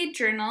handmade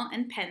journal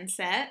and pen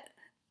set.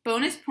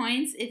 Bonus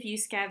points if you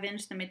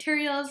scavenge the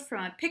materials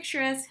from a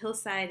picturesque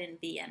hillside in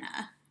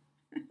Vienna.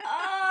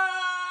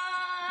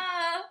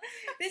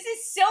 This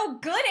is so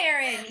good,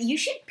 Erin. You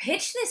should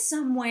pitch this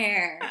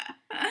somewhere.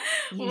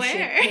 You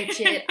should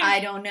pitch it.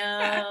 I don't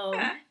know.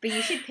 But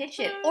you should pitch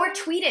it. Or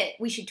tweet it.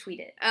 We should tweet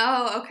it.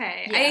 Oh,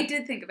 okay. Yeah. I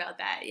did think about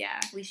that,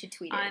 yeah. We should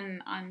tweet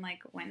it. On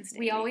like Wednesday.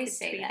 We always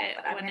say that,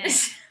 but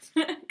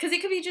because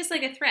it could be just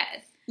like a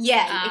thread.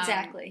 Yeah,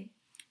 exactly.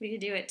 We could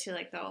do it to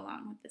like go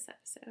along with this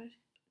episode.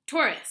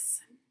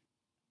 Taurus.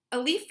 A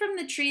leaf from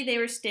the tree they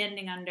were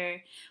standing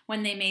under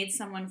when they made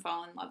someone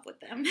fall in love with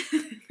them.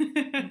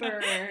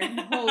 Burn.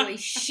 Holy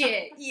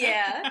shit.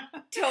 Yeah,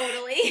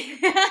 totally.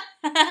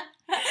 I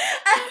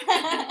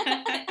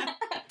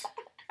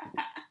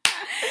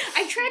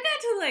tried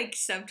not to like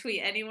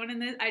subtweet anyone in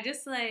this. I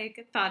just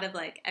like thought of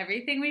like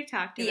everything we've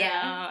talked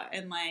about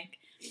and like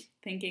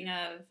thinking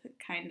of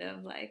kind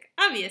of like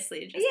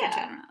obviously just the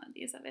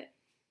generalities of it.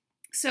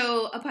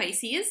 So a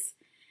Pisces.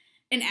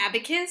 An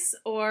abacus,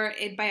 or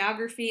a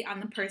biography on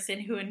the person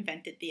who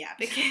invented the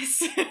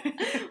abacus.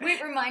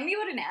 Wait, remind me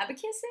what an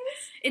abacus is?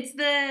 It's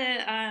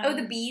the...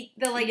 the bead?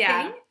 The, like,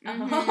 thing?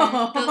 Mm-hmm.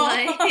 The,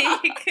 like...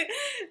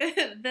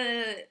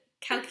 the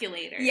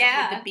calculator with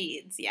the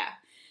beads,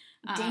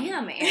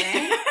 Damn,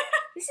 Erin.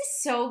 This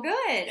is so good.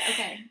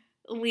 Okay.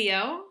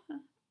 Leo.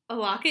 A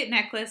locket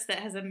necklace that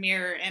has a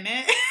mirror in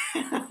it.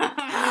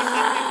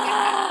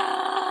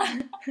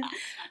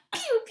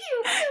 Pew,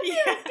 pew, pew,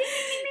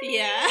 pew.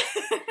 Yeah.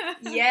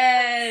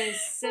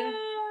 Yes.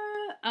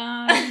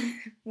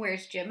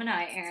 Where's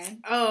Gemini,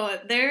 Erin? Oh,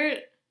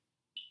 they're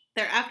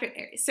after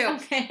Aries. So,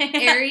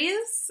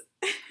 Aries,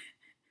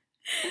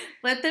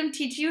 let them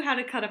teach you how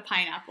to cut a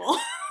pineapple.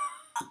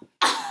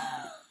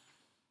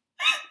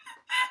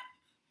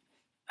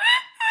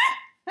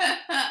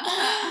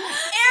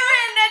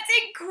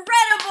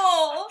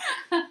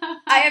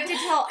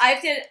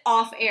 have to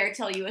off air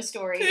tell you a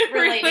story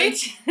related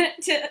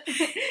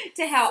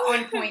to how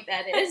on point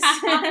that is.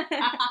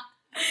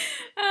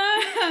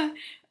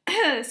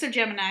 So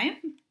Gemini,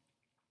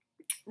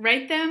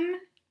 write and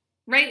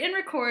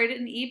record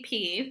an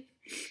EP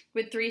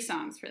with 3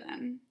 songs for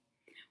them.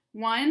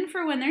 1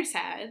 for when they're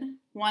sad,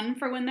 1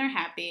 for when they're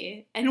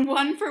happy, and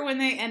 1 for when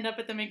they end up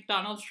at the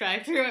McDonald's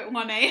drive-thru at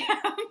 1 a.m.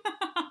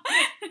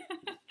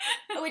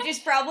 Which is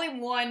probably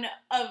one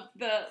of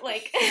the,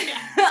 like,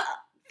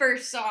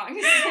 first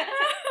songs.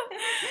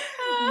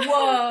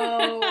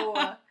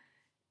 Whoa.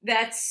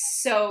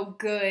 That's so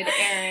good,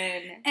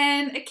 Erin.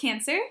 And a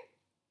Cancer.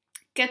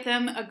 Get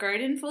them a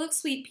garden full of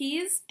sweet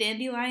peas,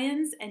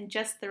 dandelions, and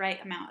just the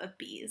right amount of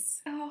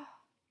bees. Oh.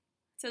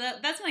 So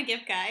that's my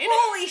gift guide.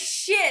 Holy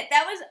shit,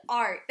 that was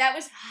art. That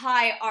was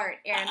high art,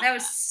 Erin. That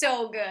was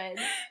so good.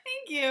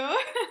 Thank you.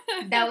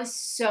 That was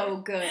so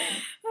good.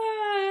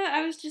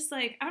 I was just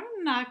like, I'm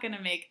not going to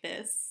make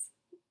this.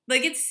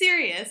 Like, it's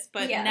serious,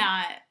 but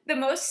not. The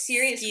most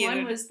serious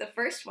one was the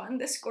first one,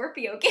 the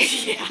Scorpio game.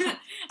 Yeah.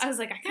 I was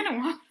like, I kind of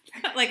want,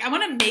 like, I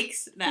want to make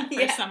that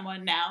for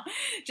someone now.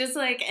 Just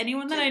like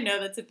anyone that I know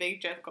that's a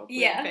big Jeff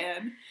Goldblum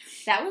fan.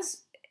 That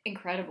was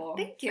incredible.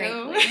 Thank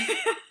you.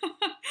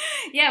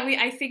 Yeah,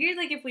 I figured,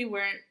 like, if we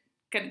weren't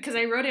gonna, because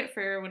I wrote it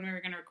for when we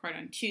were going to record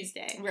on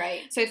Tuesday.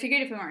 Right. So I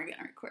figured if we weren't going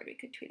to record, we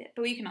could tweet it.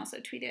 But we can also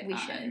tweet it We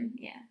should.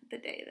 Yeah. The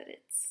day that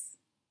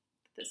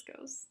this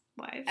goes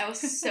live. That was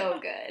so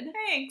good.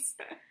 Thanks.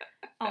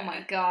 Oh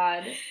my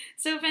god.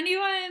 So if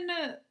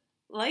anyone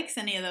likes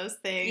any of those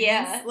things,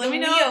 let me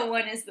know. Leo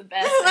one is the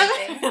best, I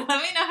think.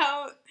 Let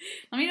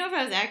me know if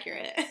I was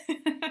accurate.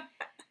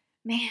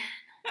 Man,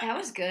 that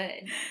was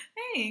good.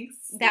 Thanks.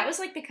 That was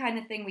like the kind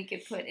of thing we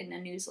could put in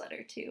a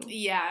newsletter too.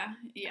 Yeah.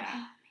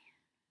 Oh,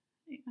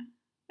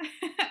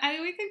 I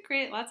mean, we could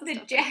create lots of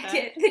stuff. The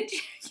jacket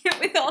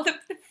with all the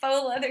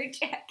faux leather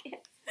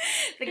jacket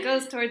that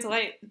goes towards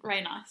white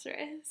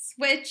rhinoceros,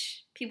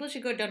 which people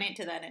should go donate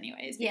to that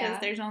anyways, because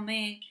there's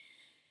only,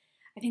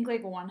 I think,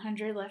 like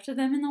 100 left of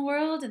them in the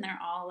world, and they're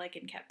all like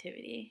in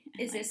captivity.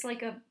 And, is this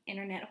like a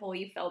internet hole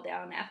you fell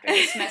down after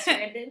the semester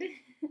ended?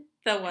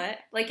 The what?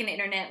 Like an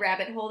internet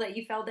rabbit hole that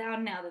you fell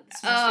down now that the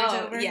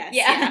semester's over? Yes.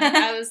 Yeah.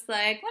 I was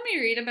like, let me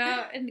read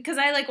about, and because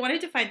I like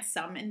wanted to find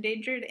some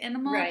endangered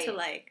animal to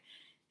like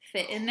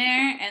fit in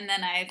there, and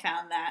then I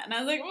found that, and I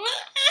was like, what?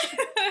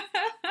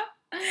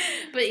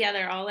 But yeah,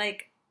 they're all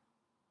like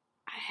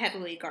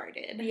heavily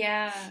guarded.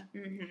 Yeah.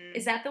 Mm-hmm.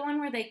 Is that the one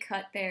where they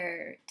cut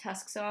their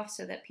tusks off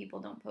so that people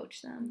don't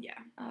poach them? Yeah.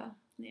 Oh.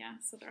 Yeah,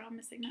 so they're all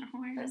missing their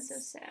horns. That's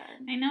so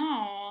sad. I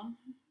know.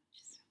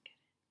 Just don't get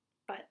it.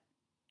 But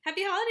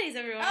happy holidays,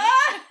 everyone.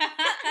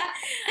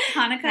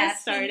 Hanukkah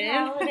started.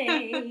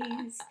 Happy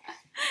holidays.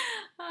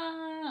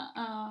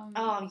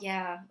 Oh,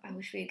 yeah. I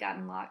wish we had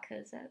gotten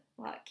latkes at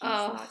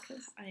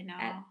latkes. I know.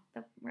 At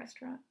the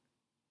restaurant.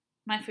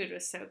 My food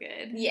was so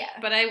good. Yeah.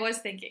 But I was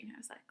thinking, I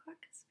was like,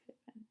 latkes could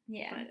have been.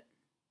 Yeah. But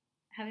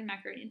having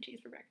macaroni and cheese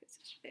for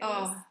breakfast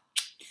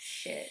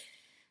shit.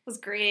 Was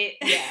great.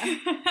 Yeah.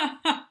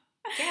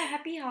 Yeah,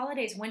 happy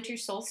holidays. Winter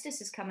solstice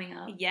is coming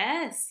up.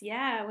 Yes.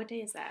 Yeah. What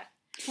day is that?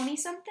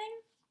 20-something?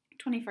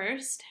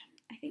 21st.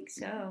 I think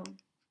so.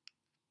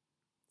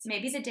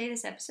 Maybe the day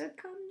this episode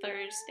comes?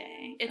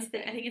 Thursday.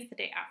 I think it's the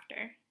day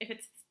after. If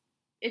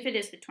it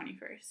is the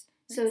 21st.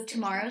 So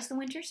tomorrow's the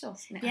winter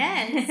solstice. No.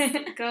 Yes.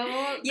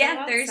 Go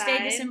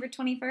Thursday, December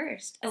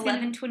 21st,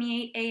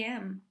 11:28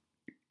 a.m.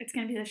 It's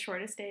going to be the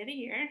shortest day of the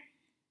year.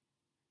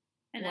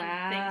 And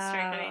then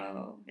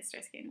things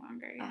starts getting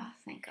longer. Yeah. Oh,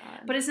 thank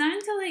God. But it's not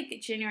until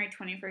like January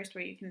 21st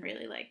where you can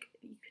really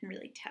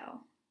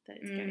tell that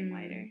it's getting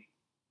lighter.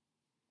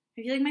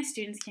 I feel like my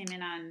students came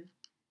in on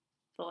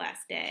the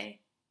last day,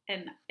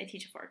 and I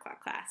teach a 4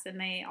 o'clock class, and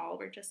they all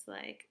were just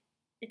like,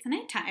 it's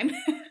nighttime.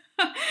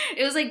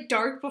 It was like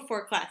dark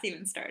before class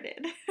even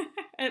started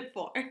at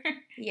 4.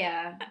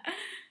 Yeah.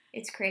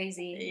 It's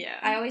crazy. Yeah.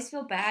 I always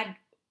feel bad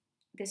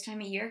this time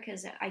of year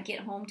because I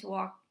get home to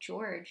walk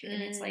George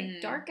and it's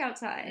like dark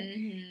outside,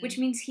 which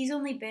means he's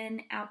only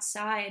been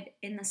outside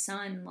in the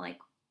sun like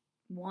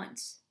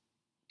once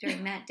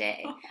during that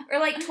day or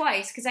like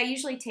twice, because I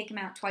usually take him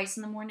out twice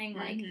in the morning.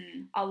 Like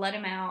I'll let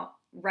him out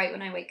right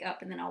when I wake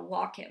up and then I'll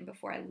walk him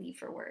before I leave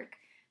for work.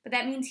 But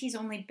that means he's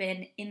only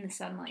been in the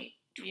sunlight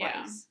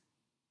twice,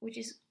 which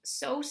is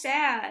so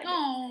sad.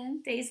 Oh,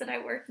 days that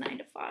I work 9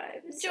 to 5.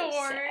 It's George.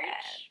 So sad.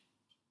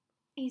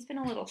 He's been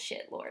a little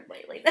shitlord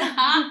lately.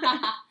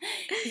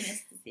 He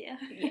misses you.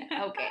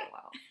 Yeah. Okay.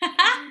 Well.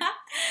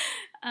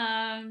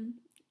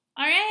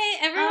 All right.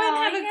 Everyone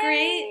have a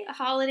great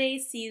holiday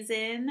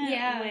season.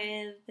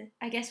 Yeah.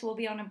 I guess we'll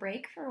be on a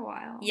break for a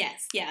while.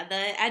 Yes. Yeah.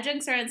 The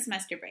adjuncts are on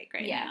semester break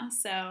right now.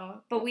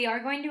 So, but we are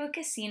going to a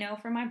casino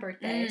for my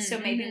birthday, so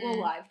maybe we'll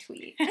live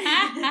tweet.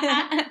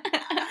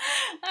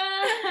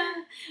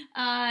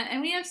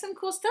 And we have some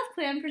cool stuff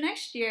planned for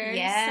next year.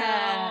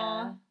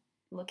 Yeah. So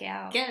look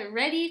out. Get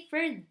ready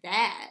for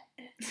that.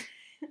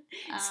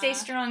 Stay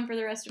strong for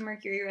the rest of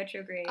Mercury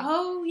retrograde.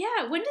 Oh,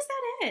 yeah. When does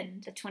that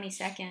end? The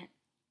 22nd.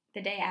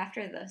 The day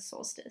after the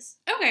solstice.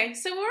 Okay,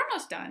 so we're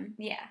almost done.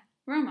 Yeah.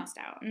 We're almost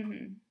out.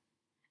 Mm-hmm.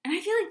 And I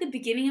feel like the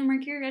beginning of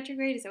Mercury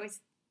retrograde is always,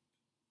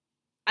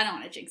 I don't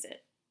want to jinx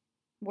it.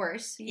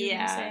 Worse, you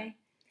would say?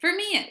 For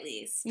me, at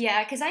least.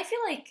 Yeah, because I feel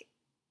like,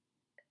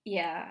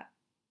 yeah.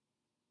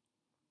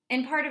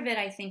 And part of it,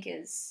 I think,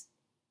 is,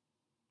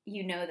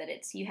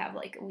 that you have,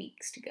 like,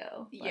 weeks to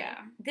go. But yeah.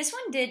 This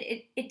one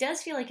it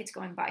does feel like it's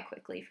going by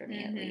quickly for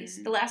me, at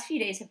least. The last few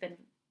days have been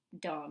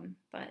dumb,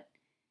 but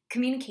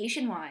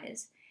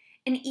communication-wise.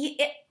 And,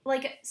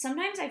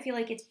 sometimes I feel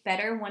like it's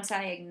better once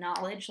I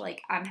acknowledge,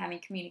 like, I'm having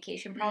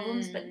communication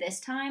problems, but this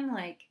time,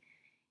 like,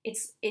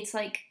 it's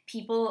like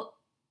people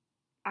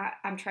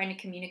I'm trying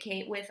to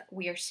communicate with,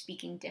 we are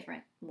speaking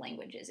different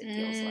languages, it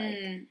feels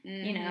like.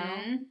 You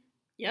know?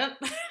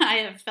 Yep. I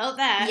have felt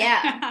that.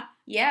 Yeah.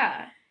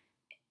 Yeah.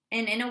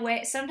 And in a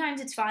way,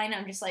 sometimes it's fine.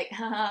 I'm just like,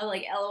 haha,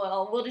 like,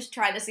 LOL, we'll just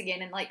try this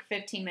again in, like,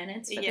 15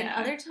 minutes. But then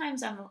other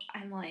times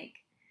I'm like,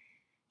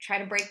 try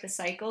to break the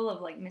cycle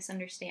of, like,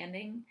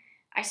 misunderstanding.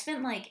 I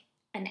spent, like,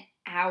 an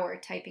hour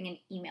typing an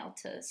email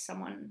to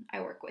someone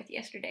I work with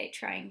yesterday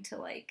trying to,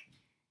 like,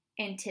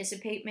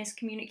 anticipate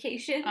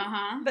miscommunication.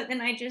 But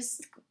then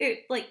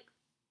it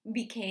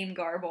became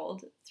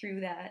garbled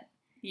through that.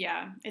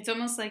 Yeah. It's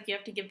almost like you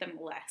have to give them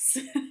less.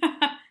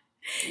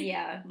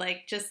 Yeah.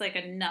 Like, just, like,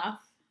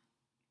 enough.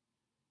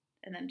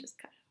 And then just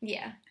cut.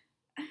 Yeah.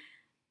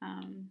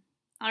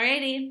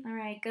 Alrighty. All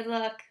right. Good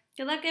luck.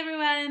 Good luck,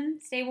 everyone.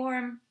 Stay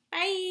warm.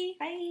 Bye.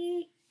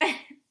 Bye. Bye.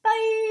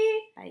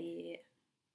 Bye.